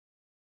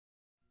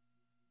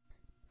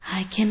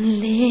I can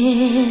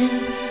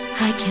live,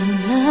 I can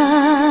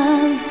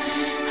love,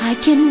 I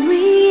can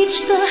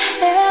reach the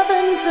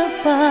heavens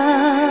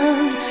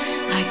above.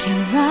 I can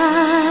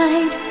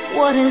right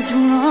what is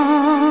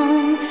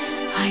wrong,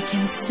 I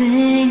can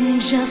sing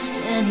just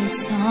any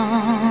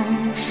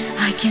song.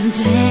 I can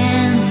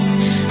dance,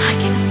 I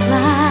can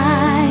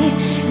fly,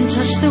 and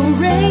touch the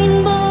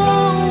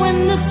rainbow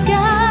in the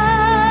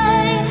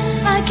sky.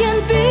 I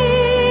can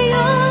be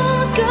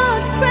your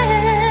good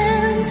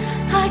friend,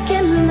 I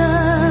can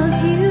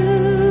love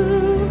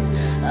you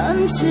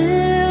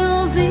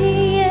until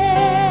the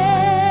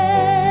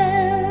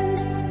end.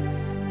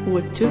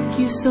 What took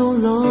you so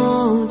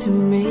long to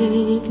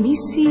make me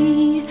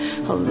see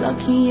how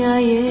lucky I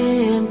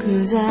am?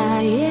 'Cause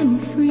I am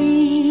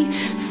free,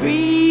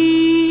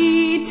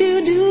 free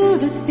to do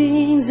the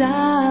things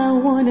I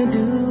wanna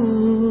do.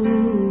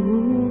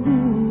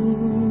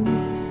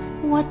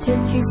 What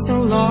took you so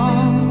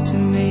long to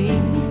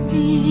make me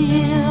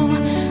feel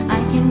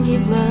I can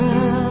give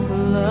love, a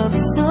love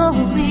so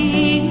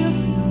real?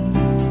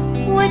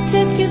 What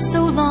took you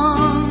so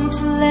long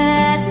to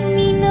let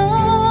me know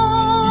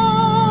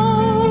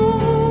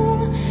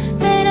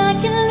that I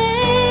can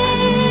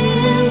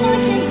live, I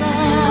can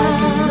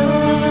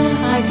love,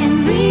 I can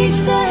reach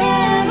the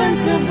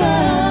heavens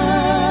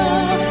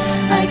above.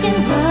 I can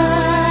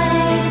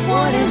right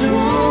what is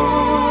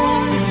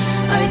wrong,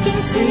 I can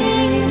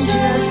sing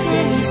just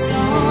any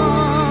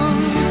song.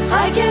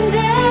 I can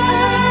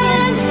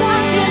dance,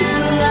 I can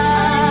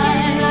fly,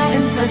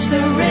 and touch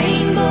the rain